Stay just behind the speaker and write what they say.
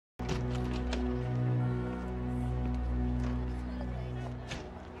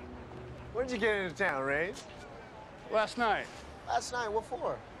When'd you get into town, Rays? Last night. Last night, what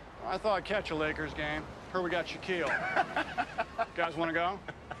for? I thought I'd catch a Lakers game. Heard we got Shaquille. Guys want to go?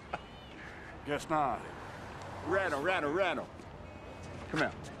 Guess not. Randall. Come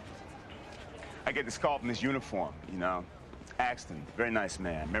here. I get this call from this uniform, you know. Axton, very nice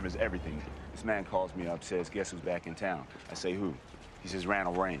man, remembers everything. This man calls me up, says, guess who's back in town? I say, who? He says,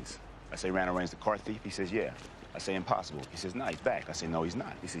 Randall Raines. I say, Randall Raines, the car thief? He says, yeah. I say, impossible. He says, no, he's back. I say, no, he's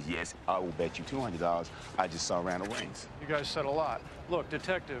not. He says, yes, I will bet you $200 I just saw Randall Raines. You guys said a lot. Look,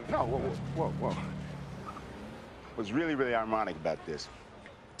 detective. No, whoa. What's really, really ironic about this,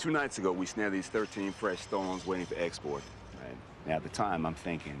 2 nights ago, we snared these 13 fresh stones waiting for export. Right? Now, at the time, I'm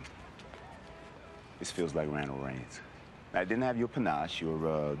thinking, this feels like Randall Raines. I didn't have your panache,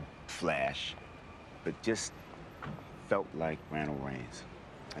 your flash, but just felt like Randall Raines.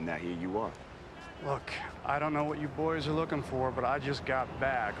 And now here you are. Look, I don't know what you boys are looking for, but I just got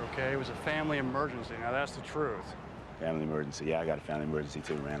back, okay? It was a family emergency. Now, that's the truth. Family emergency. Yeah, I got a family emergency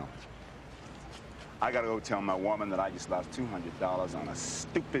too, Randall. I gotta go tell my woman that I just lost $200 on a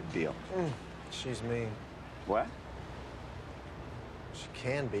stupid deal. She's mean. What? She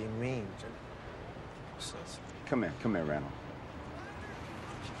can be mean. Come here, Randall.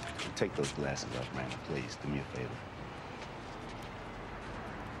 Take those glasses off, Randall, please. Do me a favor.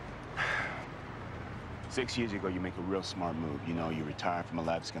 6 years ago, you make a real smart move. You know, you retire from a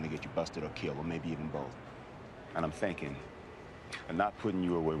life that's gonna get you busted or killed, or maybe even both. And I'm thinking, and not putting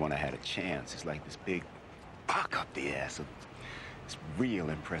you away when I had a chance. It's like this big pock up the ass of this real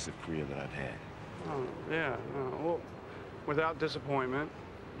impressive career that I've had. Oh, yeah. Well, without disappointment,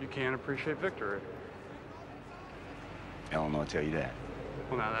 you can't appreciate victory. Eleanor tell you that?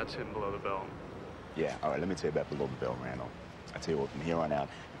 Well, now that's hitting below the belt. Yeah, all right, let me tell you about below the belt, Randall. I tell you what, from here on out,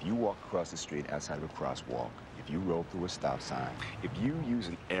 if you walk across the street outside of a crosswalk, if you roll through a stop sign, if you use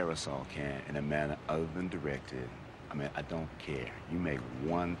an aerosol can in a manner other than directed, I mean, I don't care. You make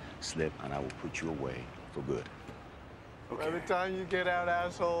one slip and I will put you away for good. Okay. By the time you get out,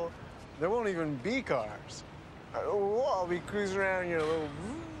 asshole, there won't even be cars. We'll all be cruising around, you know, little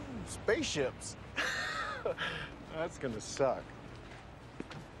spaceships. That's gonna suck.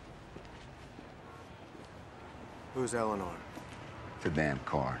 Who's Eleanor? It's a damn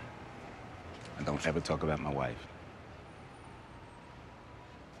car. And don't ever talk about my wife.